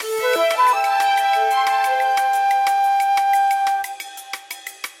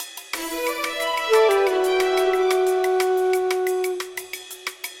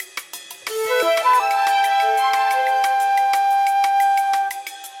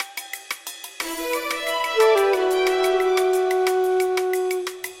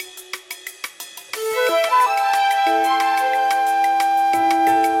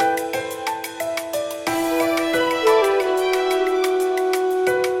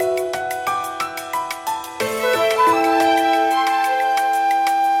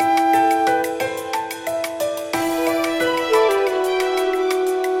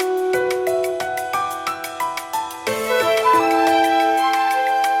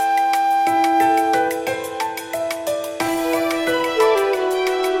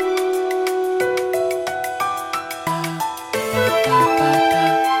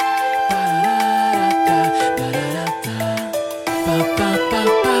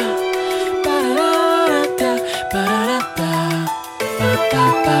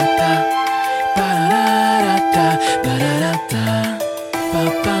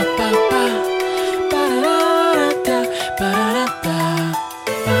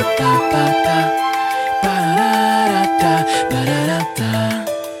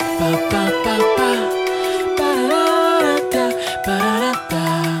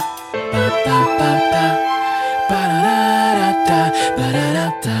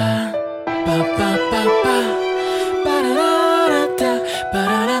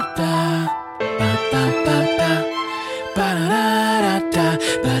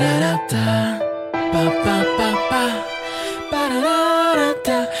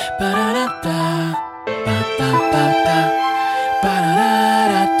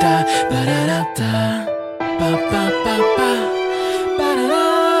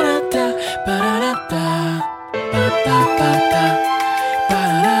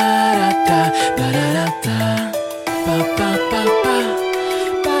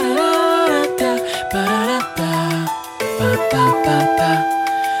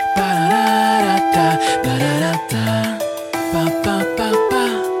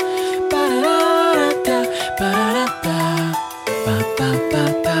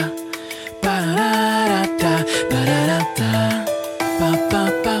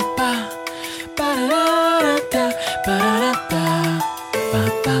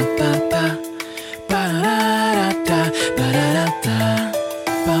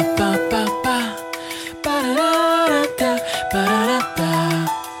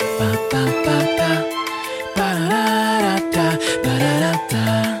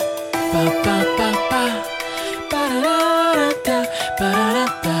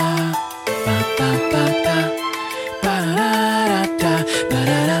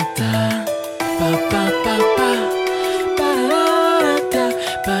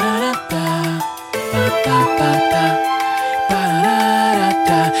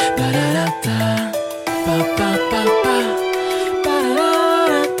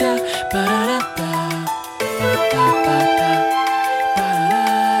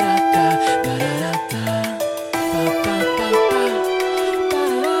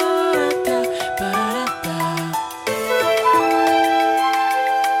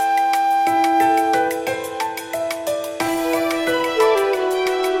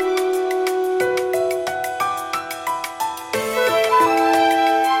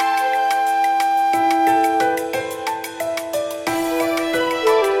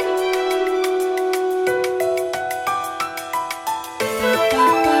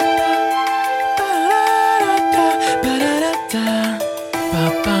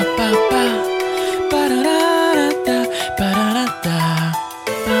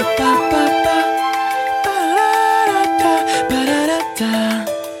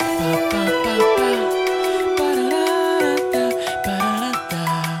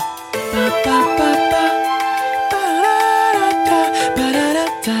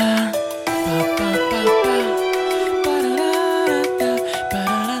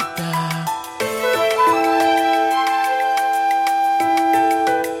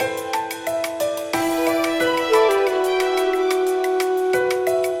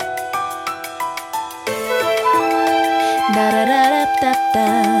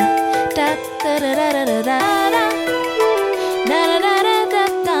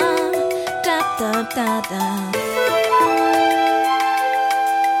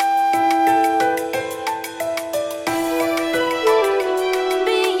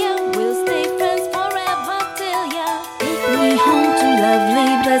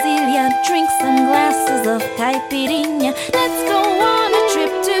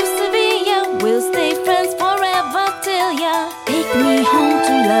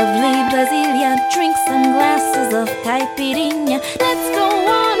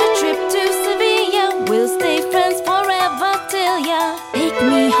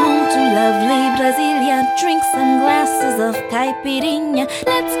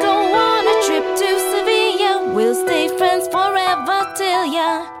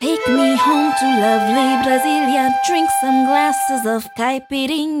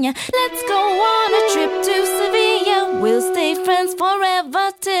Caipirinha. Let's go on a trip to Sevilla. We'll stay friends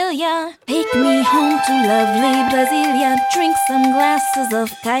forever till ya. Take me home to lovely Brasilia. Drink some glasses of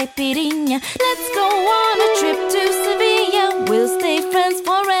caipirinha. Let's go on a trip to Sevilla. We'll stay friends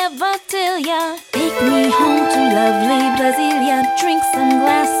forever till ya. Take me home to lovely Brasilia. Drink some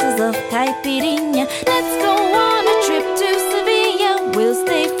glasses of caipirinha. Let's go on a trip to Sevilla. We'll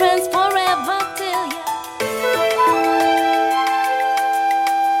stay friends forever till ya.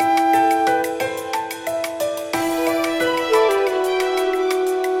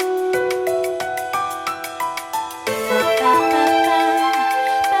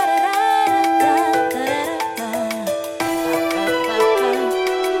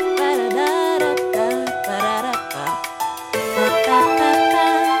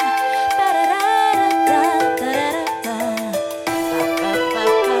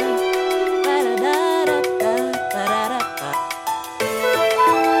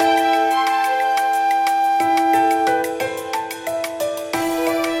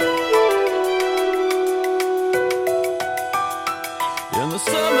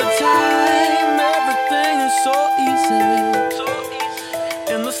 summertime, everything is so easy.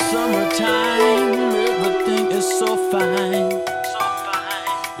 In the summertime, everything is so fine.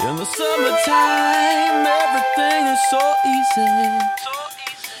 In the summertime, everything is so easy.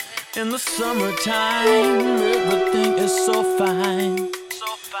 In the summertime, everything is so fine.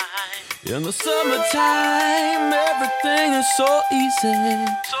 In the summertime, everything is so easy.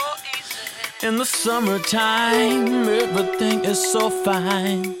 In the summertime, everything is so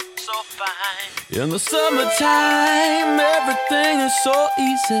fine. In the summertime, everything is so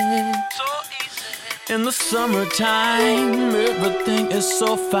easy. In the summertime, everything is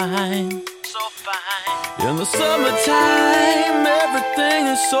so fine. In the summertime, everything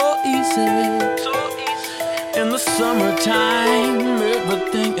is so easy. In the summertime,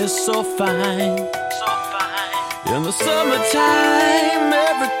 everything is so fine. In the summertime,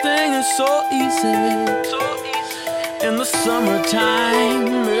 everything is so easy. In the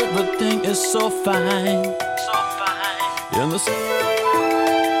summertime, everything is so fine. In the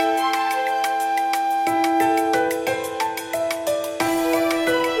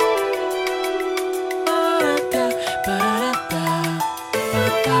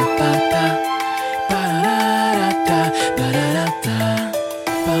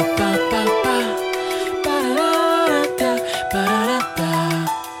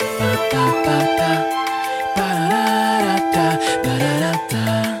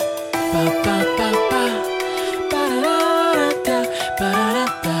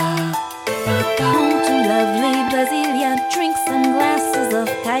Home to lovely Brasilia, drink some glasses of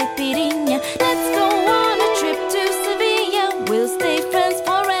caipirinha. Let's go on a trip to Sevilla. We'll stay friends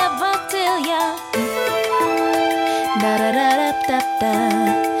forever till ya. Da da da da da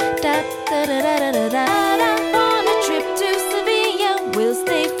da da da da da da da. On a trip to Sevilla, we'll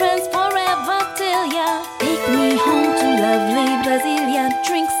stay friends forever till ya. Take me home to lovely Brasilia,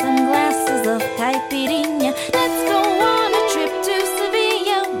 drink some glasses of caipirinha. Let's go on a trip to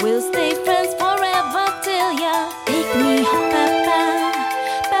Sevilla, we'll stay friends forever till ya. Take me home, pa pa,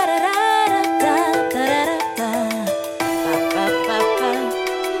 pa da da da da da da da, pa pa pa pa,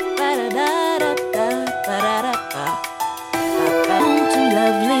 pa da da da da da da da. Home to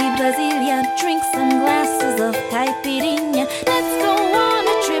lovely Brasilia, drink some glasses of caipirinha. Let's go on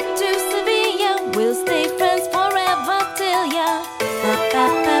a trip to Sevilla, we'll stay friends forever till ya. Pa pa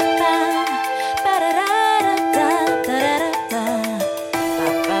pa pa, pa da da da da da da da, pa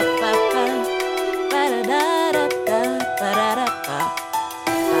pa pa pa, pa da da da da da da da da, pa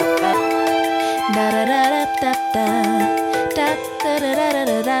da da da da da da da da da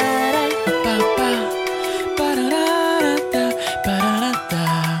da da da. pa pa pa da da da pa da da pa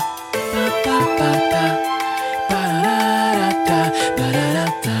pa pa pa pa da da pa da da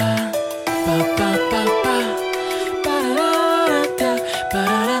pa pa pa pa pa da pa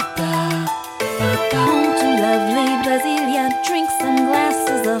da pa pa. Home to lovely Brasilia, drink some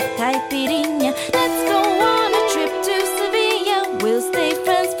glasses of caipirinha. Let's go on a trip to Sevilla, we'll stay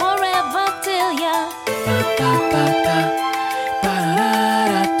friends forever till ya. Pa pa pa pa pa da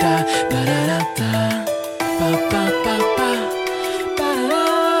da pa da da pa pa pa pa pa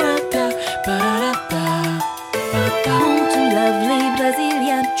da pa da pa pa. Home to lovely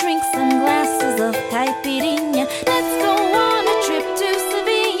Brasilia, drink some glasses of caipirinha. Let's go on a trip to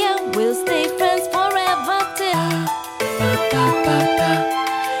Sevilla, we'll stay friends forever till ya. Pa pa pa pa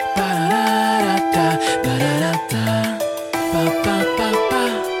pa da da pa da da pa pa pa pa